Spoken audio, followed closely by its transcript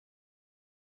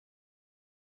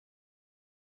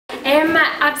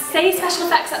I'd say special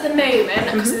effects at the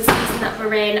moment because of the season that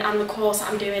we're in and the course that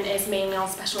I'm doing is mainly on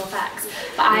special effects.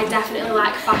 But I definitely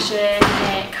like fashion,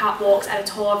 catwalks,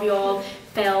 editorial,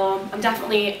 film. I'm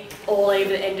definitely all over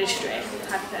the industry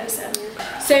type of person.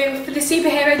 So for the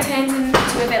superhero turns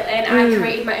into a villain, I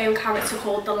created my own character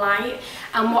called The Light,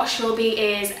 and what she'll be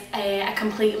is a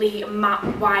completely matte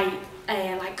white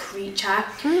like creature,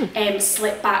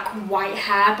 slick back white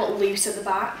hair but loose at the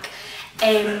back.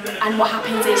 And what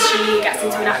happens is she gets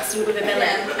into an accident with a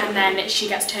villain and then she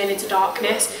gets turned into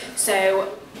darkness.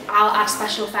 So I'll add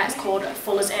special effects called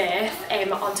Full as Earth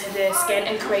onto the skin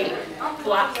and create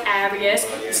black areas.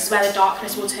 This is where the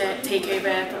darkness will take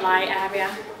over the light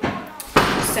area.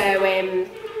 So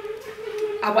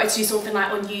I wanted to do something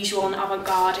like unusual and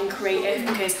avant-garde and creative,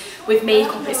 because with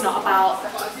makeup it's not about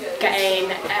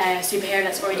getting a superhero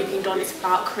that's already been done, it's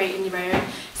about creating your own.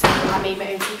 So I made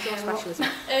my own superhero.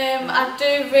 I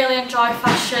do really enjoy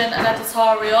fashion and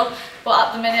editorial, but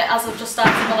at the minute, as I've just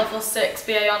started my level 6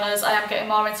 BA Honours, I am getting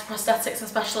more into prosthetics and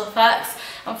special effects.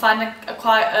 I'm finding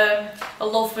quite a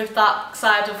love with that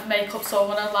side of makeup, so I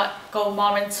want to like go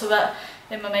more into it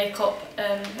in my makeup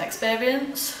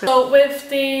experience. So with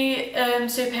the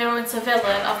superhero into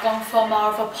villain, I've gone for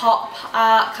more of a pop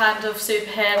art kind of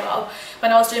superhero.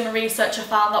 When I was doing my research, I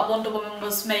found that Wonder Woman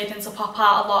was made into pop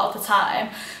art a lot of the time.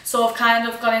 So I've kind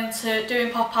of gone into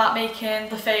doing pop art, making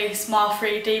the face more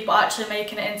 3D, but actually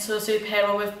making it into a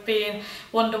superhero with being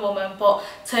Wonder Woman, but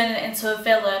turning it into a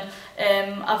villain.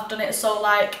 I've done it so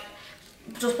like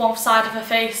just one side of her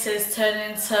face is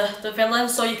turning into the villain,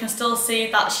 so you can still see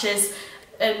that she's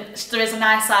there is a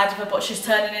nice side of her, but she's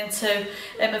turning into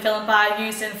a villain by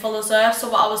using Full as Earth. So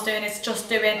what I was doing is just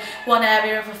doing one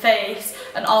area of her face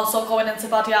and also going into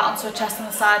body art onto her chest and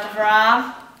the side of her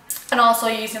arm, and also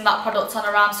using that product on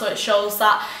her arm so it shows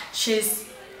that she's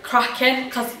cracking,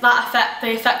 because the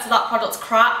effect of that product's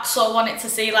cracked. So I wanted to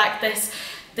see like this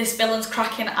villain's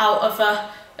cracking out of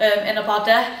her in her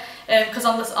body. Because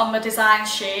on my design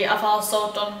sheet I've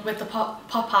also done with the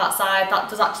pop art side that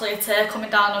there's actually a tear coming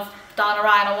down her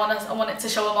eye, and I want it to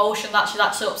show emotion that she's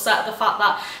actually upset at the fact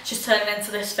that she's turning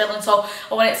into this villain. So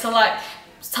I want it to like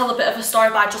tell a bit of a story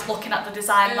by just looking at the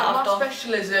design that I've done. My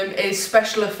specialism is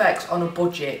special effects on a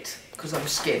budget, because I'm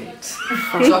skint,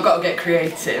 so I've got to get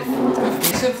creative.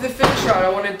 So for the first round I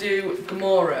want to do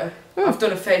Gamora. I've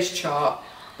done a face chart,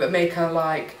 but make her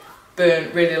like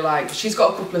burnt, really like, she's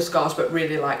got a couple of scars, but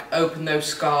really like open those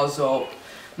scars up,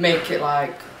 make it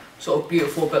like sort of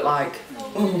beautiful, but like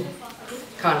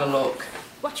kind of look.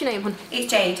 What's your name, hon?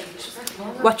 It's Jade.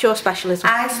 What's your specialism?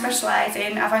 I specialise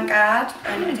in avant-garde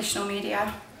and additional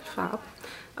media. Fab.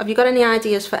 Have you got any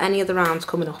ideas for any of the rounds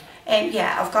coming up?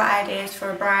 Yeah, I've got ideas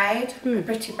for a bride, a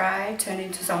pretty bride turned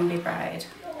into zombie bride.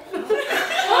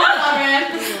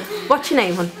 What's your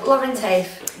name, hon? Lauren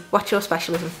Tafe. What's your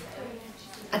specialism?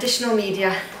 Additional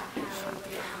media.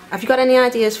 Have you got any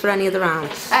ideas for any of the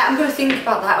rounds? I'm going to think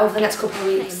about that over the next couple of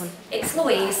weeks. It's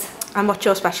Louise. And what's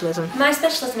your specialism? My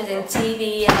specialism is in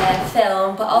TV,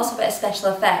 film, but also a bit of special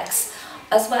effects.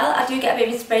 As well, I do get a bit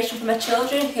of inspiration from my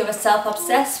children who are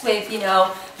self-obsessed with, you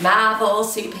know, Marvel,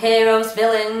 superheroes,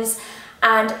 villains,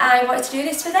 and I wanted to do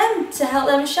this for them, to help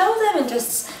them, show them, and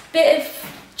just a bit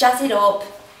of jazz it up,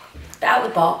 bit out of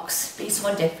the box, be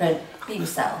someone different, be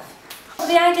yourself.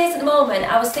 The ideas at the moment,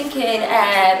 I was thinking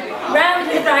round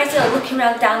in the bridal, looking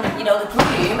around down, you know, the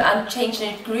groom and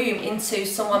changing the groom into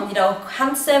someone, you know,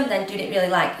 handsome, then doing it really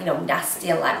like, you know, nasty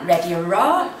and like ready and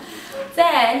raw.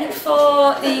 Then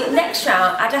for the next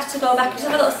round, I'd have to go back and just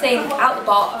have a little thing out the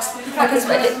box, because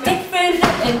we're a bit different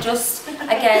and just,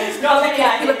 again,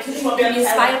 people can be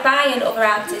inspired by and other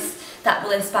artists that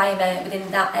will inspire me within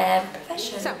that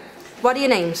profession. So, what are your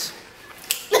names?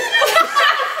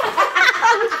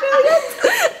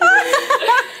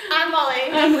 I'm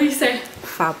Molly. I'm Lucy.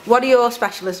 Fab. What are your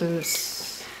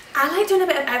specialisms? I like doing a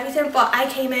bit of everything, but I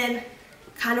came in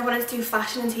kind of wanted to do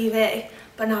fashion and TV,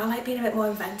 but now I like being a bit more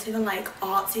inventive and like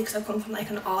artsy, because I've come from like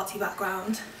an artsy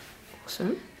background.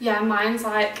 Awesome. Yeah, mine's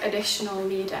like additional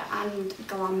media and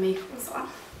glam makeup as well.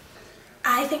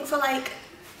 I think for like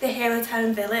the hero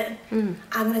turn villain,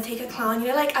 I'm going to take a clown. You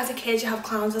know, like as a kid you have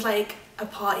clowns as like a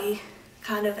party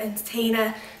kind of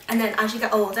entertainer, and then as you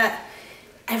get older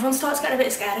everyone starts getting a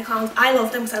bit scared of clowns. I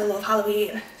love them because I love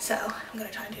Halloween, so I'm going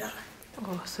to try and do that.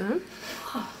 Awesome.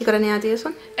 You got any ideas,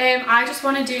 on? I just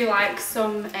want to do like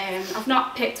some, I've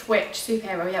not picked which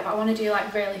superhero yet, but I want to do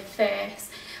like really fierce,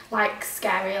 like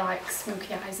scary, like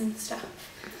smoky eyes and stuff.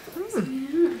 So,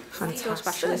 yeah. Fantastic.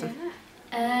 Specialism.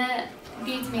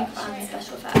 Beauty makeup and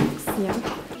special effects.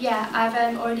 Yeah. Yeah,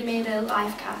 I've already made a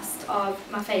live cast of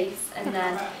my face, and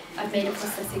then I've made a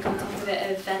prosthetic on top of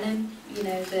it of Venom, you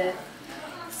know, the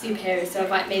superhero. So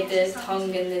I've like made the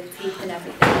tongue and the teeth and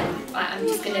everything, and like, I'm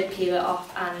just going to peel it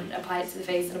off and apply it to the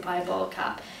face and apply a ball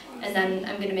cap. And then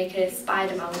I'm going to make a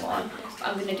Spider-Man one, but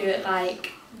I'm going to do it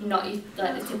like not like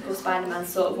the typical Spider-Man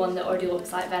sort of one that already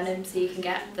looks like Venom, so you can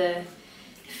get the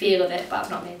feel of it, but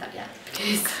I've not made that yet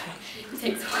because it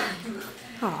takes a while.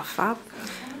 Oh, fab.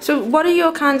 So what are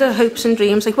your kind of hopes and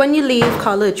dreams? Like when you leave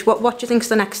college, what do you think's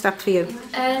the next step for you?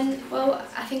 Well,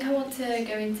 I think I want to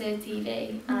go into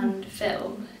TV and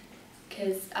film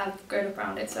because I've grown up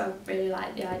around it, so I really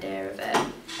like the idea of it.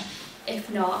 If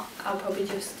not, I'll probably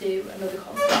just do another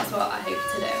course. That's what I hope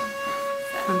to do.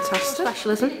 So. Fantastic.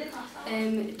 Specialism?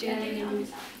 Doing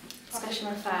special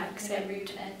effects and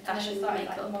fashion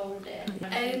makeup.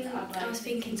 I was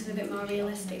thinking something a bit more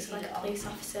realistic, so like a police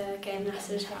officer getting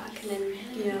arrested back, and then,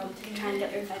 you know, trying to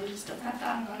get revenge and stuff like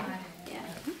that.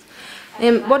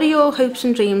 Yeah. What are your hopes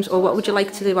and dreams, or what would you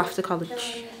like to do after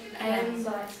college? I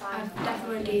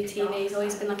definitely want to do TV. It's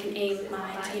always been like an aim of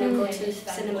mine to, you know, go to the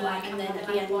cinema, and then at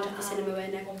the end of the cinema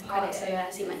when the credits are, I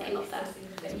see my name up there.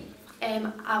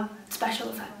 Special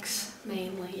effects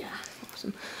mainly, yeah.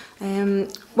 Awesome.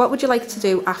 What would you like to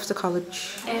do after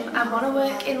college? I want to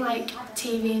work in like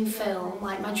TV and film.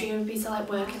 Like my dream would be to like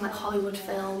work in like Hollywood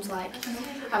films. Like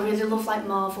I really love like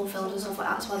Marvel films and stuff like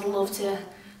that. So I'd love to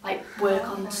like work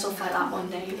on stuff like that one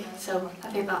day. So I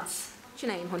think that's. What's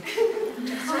your name, hon?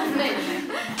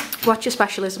 What's your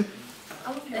specialism?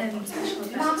 Special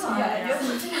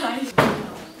effects.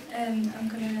 I'm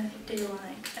gonna do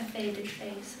like a faded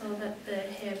face, so that the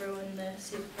hero and the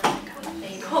superhero kind of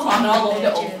fade. Come on, I'll hold it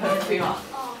up for you.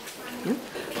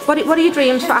 What are your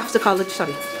dreams for after college?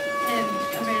 Sorry. I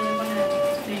really want to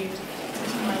move to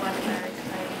somewhere like America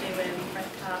and do red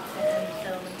carpet and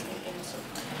film and TV and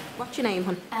stuff. What's your name,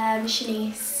 hon?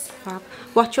 Shanice. Fab.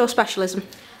 What's your specialism?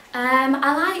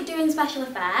 I like doing special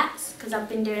effects because I've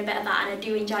been doing a bit of that and I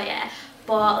do enjoy it.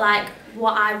 But like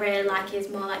what I really like is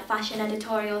more like fashion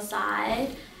editorial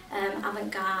side,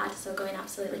 avant-garde, so going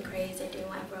absolutely crazy, doing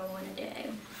whatever I want to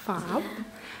do. Fab.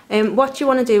 Yeah. What do you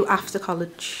want to do after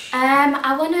college?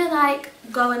 I want to like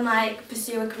go and like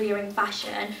pursue a career in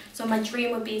fashion. So my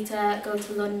dream would be to go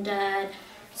to London,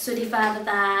 study further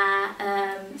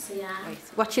there. So yeah.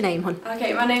 What's your name, hon?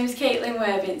 Okay, my name's Caitlin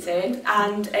Worthington,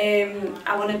 and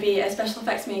I want to be a special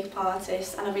effects makeup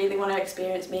artist, and I really want to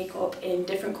experience makeup in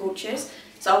different cultures.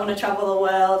 So I want to travel the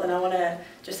world, and I want to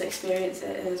just experience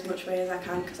it in as much way as I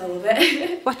can because I love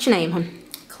it. What's your name, hon?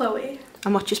 Chloe.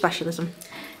 And what's your specialism?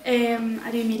 I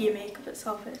do media makeup at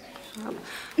Salford.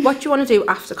 What do you want to do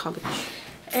after college?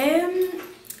 I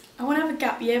want to have a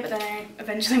gap year, but then I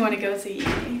eventually want to go to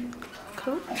uni.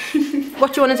 Cool.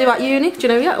 What do you want to do at uni? Do you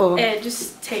know yet? Or?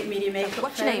 Just take media makeup.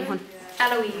 What's your name, hon?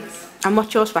 Eloise. And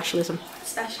what's your specialism?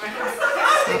 Special.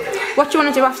 What do you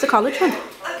want to do after college, hon?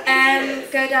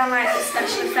 Go down like the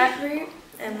special effect route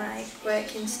and like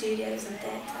work in studios and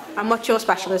theatre. And what's your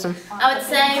specialism? I would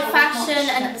say fashion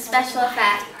and special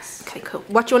effects. Okay, cool.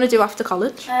 What do you want to do after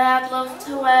college? I'd love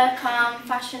to work on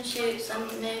fashion shoots and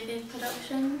movie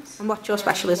productions. And what's your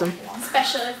specialism?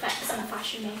 Special effects and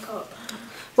fashion makeup.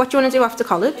 What do you want to do after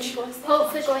college?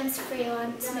 Hopefully go into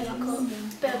freelance makeup,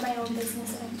 build my own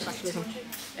business Specialism.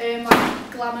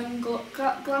 like glam and gore,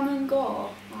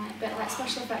 like a bit like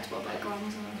special effects but a bit of glam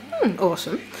as well.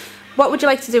 Awesome. What would you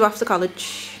like to do after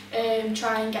college?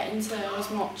 Try and get into as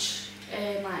much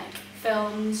like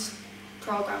films,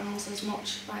 programmes, as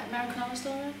much like American Horror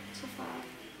Story, stuff like that.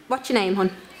 What's your name,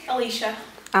 hon? Alicia.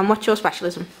 And what's your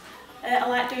specialism? I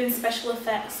like doing special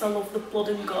effects. I love the blood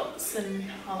and guts and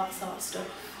all that sort of stuff.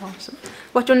 Awesome.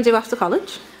 What do you want to do after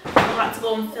college? I like to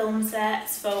go on film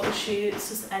sets, photo shoots,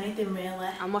 just anything really.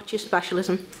 And what's your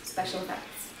specialism? Special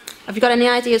effects. Have you got any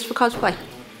ideas for cosplay?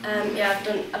 Yeah, I've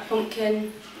done a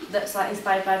pumpkin that's like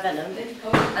inspired by Venom,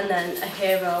 and then a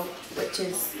hero, which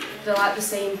is they're like the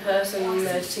same person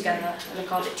merged together, and I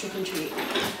called it Trick and Treat.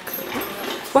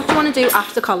 What do you want to do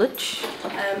after college?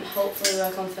 Hopefully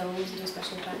work on films and do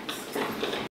special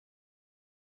effects.